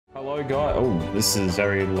Hello guys. Oh, this is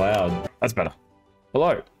very loud. That's better.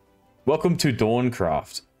 Hello. Welcome to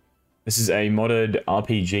Dawncraft. This is a modded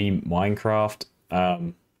RPG Minecraft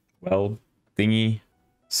well thingy.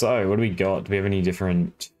 So what do we got? Do we have any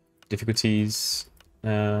different difficulties?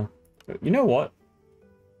 You know what?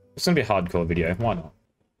 It's gonna be a hardcore video. Why not?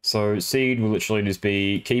 So seed will literally just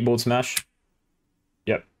be keyboard smash.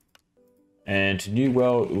 Yep. And to new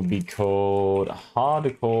world it will be called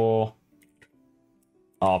Hardcore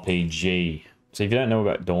RPG. So if you don't know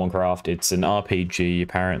about Dawncraft, it's an RPG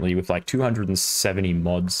apparently with like 270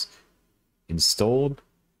 mods installed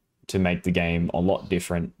to make the game a lot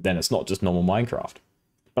different than it's not just normal Minecraft.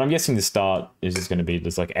 But I'm guessing the start is just going to be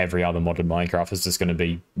just like every other modded Minecraft. It's just going to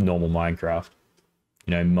be normal Minecraft.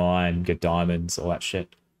 You know, mine, get diamonds, all that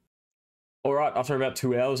shit. Alright, after about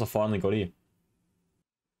 2 hours, I finally got here.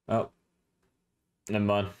 Oh. Never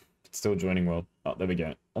mind. It's still joining world. Oh, there we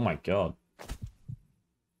go. Oh my god.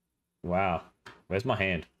 Wow. Where's my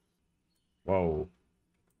hand? Whoa.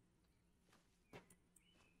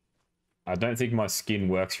 I don't think my skin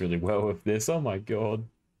works really well with this. Oh my god.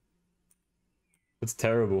 That's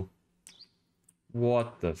terrible.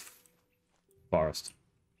 What the forest?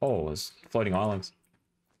 Oh, there's floating islands.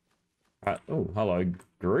 Oh, hello,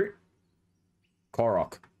 Groot.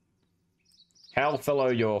 Korok. Hail, fellow,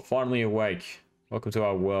 you're finally awake. Welcome to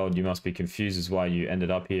our world. You must be confused as why you ended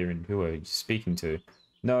up here and who are you speaking to?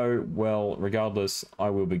 No, well, regardless,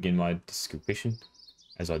 I will begin my description,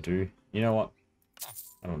 as I do. You know what?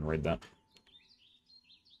 I don't want to read that.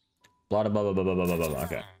 Blah, blah, blah, blah, blah, blah, blah, blah.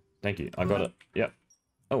 Okay, thank you. I got it. Yep.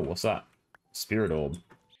 Oh, what's that? Spirit orb.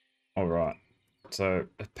 Alright. So,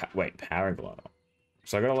 wait, paraglider.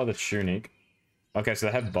 So I got a leather tunic. Okay, so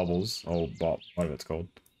they have bubbles, or whatever it's called.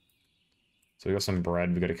 So we got some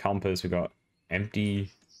bread, we got a compass, we got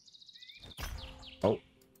empty... Oh.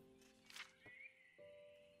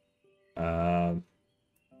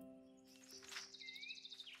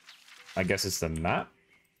 I guess it's the map.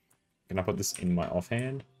 Can I put this in my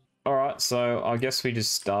offhand? Alright, so I guess we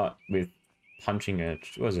just start with punching a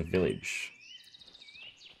village.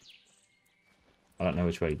 I don't know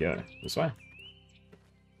which way to go. This way?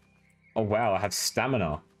 Oh wow, I have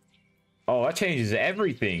stamina. Oh, that changes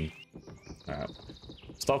everything. Alright.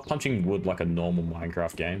 Stop punching wood like a normal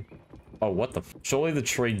Minecraft game. Oh, what the f— surely the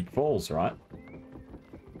tree falls, right?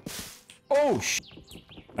 Oh, sh—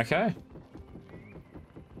 okay.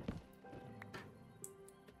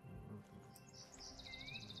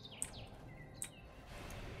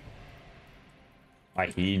 I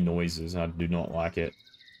hear noises, I do not like it.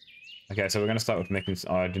 Okay, so we're gonna start with making—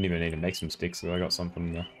 oh, I didn't even need to make some sticks, so I got some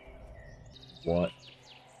from the— what?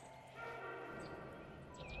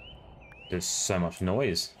 There's so much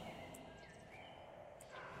noise.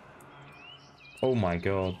 Oh my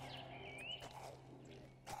god.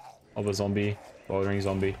 Oh, the zombie. Bouldering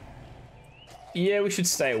zombie. Yeah, we should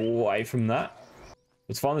stay away from that.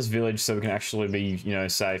 Let's find this village so we can actually be, you know,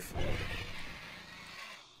 safe.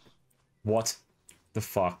 What the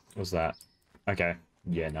fuck was that? Okay.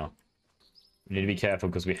 Yeah, no. We need to be careful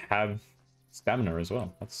because we have stamina as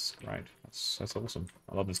well. That's great. That's awesome.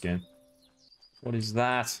 I love this game. What is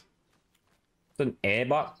that? It's an air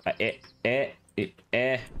butt? Air.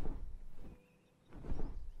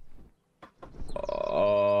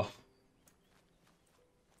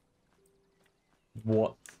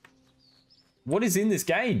 What? What is in this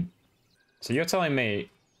game? So you're telling me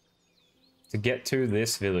to get to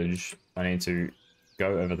this village, I need to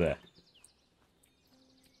go over there.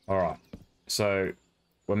 Alright. So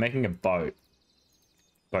we're making a boat.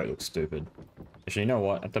 Boat looks stupid. Actually, you know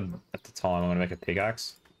what? At the time, I'm gonna make a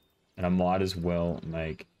pickaxe, and I might as well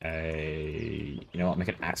make a— you know what? Make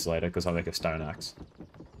an axe later because I'll make a stone axe.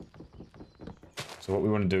 So what we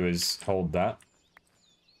want to do is hold that.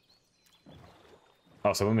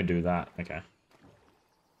 Oh, so when we do that, okay.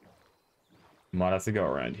 Might have to go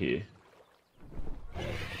around here.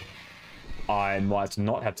 I might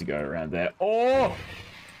not have to go around there. Oh!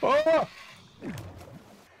 Oh!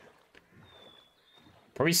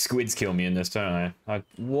 Probably squids kill me in this, don't they?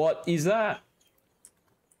 What is that?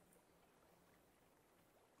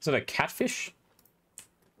 Is that a catfish?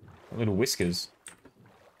 Little whiskers.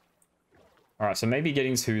 Alright, so maybe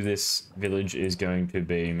getting to this village is going to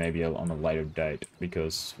be maybe on a later date,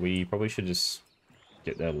 because we probably should just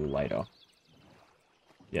get there later.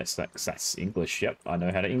 Yes, that's English. Yep, I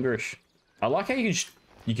know how to English. I like how you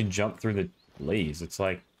can jump through the leaves. It's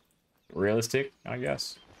like realistic, I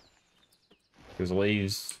guess. Because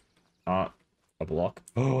leaves aren't a block.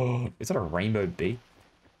 Oh, is that a rainbow bee?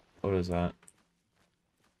 What is that?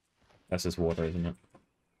 That's just water, isn't it?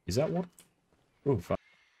 Is that water? Oh, fuck.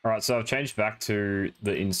 All right, so I've changed back to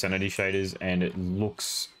the Insanity shaders, and it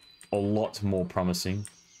looks a lot more promising.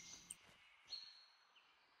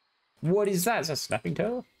 What is that? Is that a snapping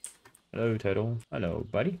turtle? Hello, turtle. Hello,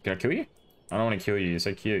 buddy. Can I kill you? I don't want to kill you. You're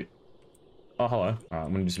so cute. Oh, hello. All right,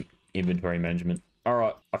 I'm going to do some inventory management. All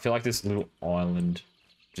right, I feel like this little island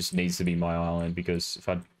just needs to be my island, because if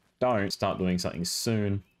I don't start doing something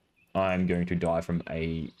soon, I'm going to die from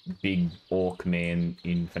a big orc man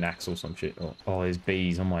in Fnax or some shit. Oh, there's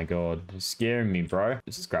bees. Oh my god. It's scaring me, bro.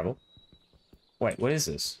 This is gravel. Wait, what is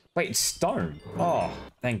this? Wait, it's stone. Oh,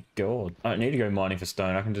 thank god. I don't need to go mining for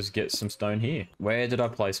stone. I can just get some stone here. Where did I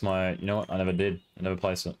place my... You know what? I never did. I never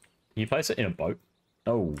placed it. Can you place it in a boat?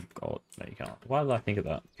 Oh, god. No, you can't. Why did I think of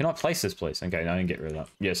that? Can I place this, please? Okay, now I can get rid of that.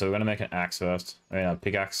 Yeah, so we're going to make an axe first. I mean, a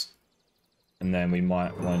pickaxe. And then we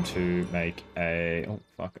might want to make a... Oh,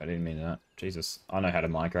 fuck. I didn't mean that. Jesus. I know how to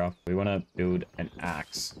Minecraft. We want to build an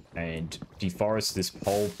axe and deforest this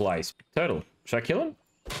whole place. Turtle. Should I kill him?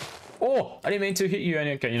 Oh, I didn't mean to hit you.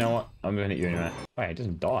 Okay, you know what? I'm going to hit you anyway. Wait, it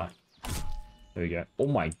doesn't die. There we go. Oh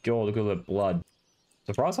my god, look at the blood.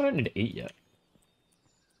 Surprised I don't need to eat yet.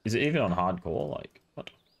 Is it even on hardcore? Like,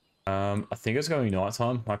 what? I think it's going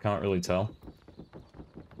nighttime. I can't really tell.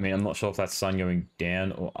 I mean, I'm not sure if that's sun going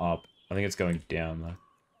down or up. I think it's going down though.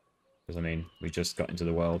 Because I mean, we just got into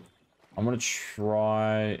the world. I'm going to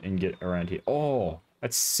try and get around here. Oh,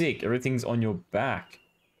 that's sick. Everything's on your back.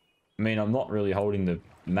 I mean, I'm not really holding the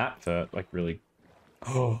map for like really.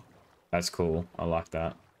 Oh, that's cool. I like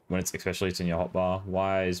that. When it's especially it's in your hotbar.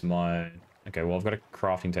 Why is my... Okay, well, I've got a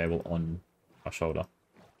crafting table on my shoulder.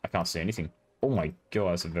 I can't see anything. Oh my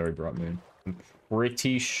god, that's a very bright moon. I'm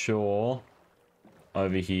pretty sure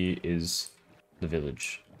over here is the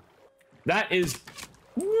village. That is...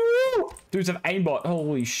 Woo! Dudes have aimbot.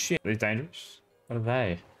 Holy shit. Are these dangerous? What are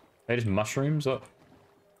they? Are they just mushrooms? Or...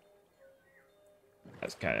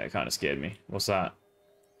 That kind of scared me. What's that?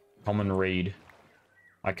 Common read.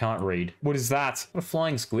 I can't read. What is that? What a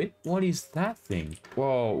flying squid? What is that thing?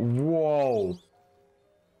 Whoa, whoa.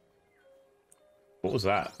 What was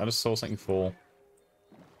that? I just saw something fall.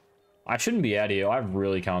 I shouldn't be out here. I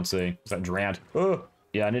really can't see. Is that drowned? Oh,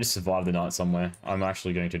 yeah, I need to survive the night somewhere. I'm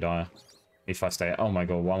actually going to die if I stay. Oh my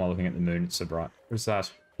god, why am I looking at the moon? It's so bright. What's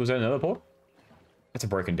that? Was that another portal? That's a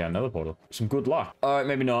broken down nether portal. Some good luck. All right,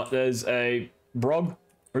 maybe not. There's a Brog.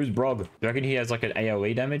 Who's Brog? Do you reckon he has like an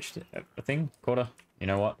AoE damage thing? Quarter? You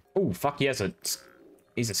know what? Oh, fuck, he has a...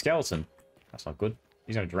 He's a skeleton. That's not good.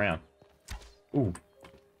 He's gonna drown. Ooh.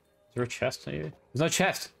 Is there a chest here? There's no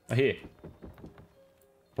chest. Oh, here.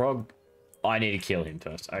 Brog. I need to kill him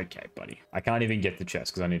first. Okay, buddy. I can't even get the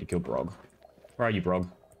chest because I need to kill Brog. Where are you, Brog?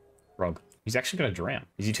 Brog. He's actually gonna drown.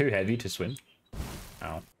 Is he too heavy to swim?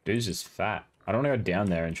 Oh. Dude's just fat. I don't want to go down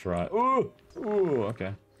there and try... Ooh! Ooh,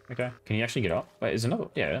 okay. Okay. Can he actually get up? Wait, is another...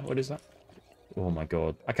 Yeah, what is that? Oh my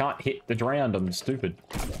god. I can't hit the drowned. I'm stupid.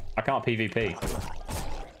 I can't PvP.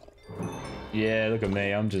 Yeah, look at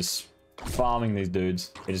me. I'm just farming these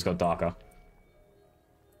dudes. It just got darker.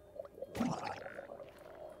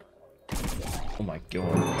 Oh my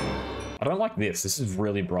god. I don't like this. This is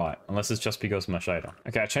really bright. Unless it's just because of my shader.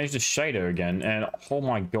 Okay, I changed the shader again. And oh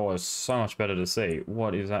my god, it's so much better to see.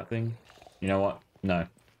 What is that thing? You know what? No.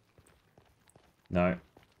 No.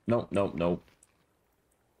 Nope, nope, nope.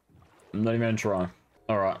 I'm not even gonna try.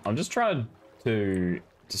 Alright, I'm just trying to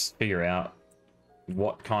just figure out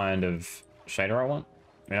what kind of shader I want.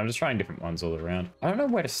 I mean, I'm just trying different ones all around. I don't know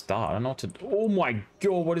where to start. I don't know what to... Oh my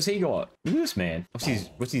god, what has he got? Look at this man.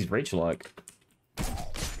 What's his reach like?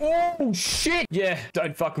 Oh shit! Yeah,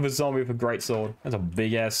 don't fuck with a zombie with a great sword. That's a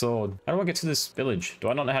big ass sword. How do I get to this village? Do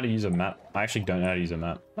I not know how to use a map? I actually don't know how to use a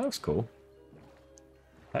map. That looks cool.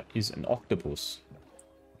 That is an octopus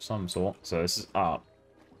of some sort. So this is up.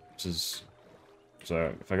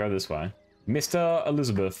 So if I go this way, Mr.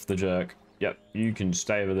 Elizabeth the jerk. Yep, you can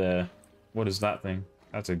stay over there. What is that thing?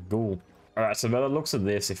 That's a ghoul. All right, so by the looks of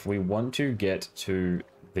this, if we want to get to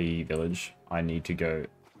the village, I need to go.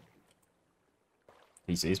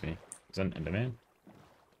 He sees me. Is that an Enderman?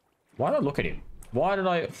 Why did I look at him? Why did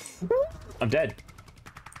I? I'm dead.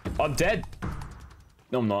 I'm dead.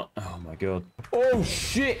 No, I'm not. Oh my god. Oh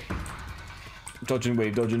shit! Dodging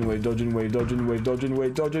wave, dodging wave, dodging wave, dodging wave, dodging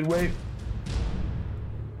wave, dodging wave.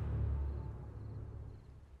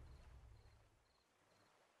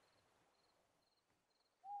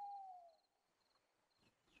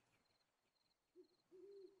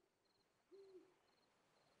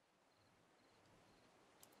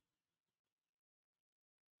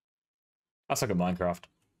 I suck at Minecraft.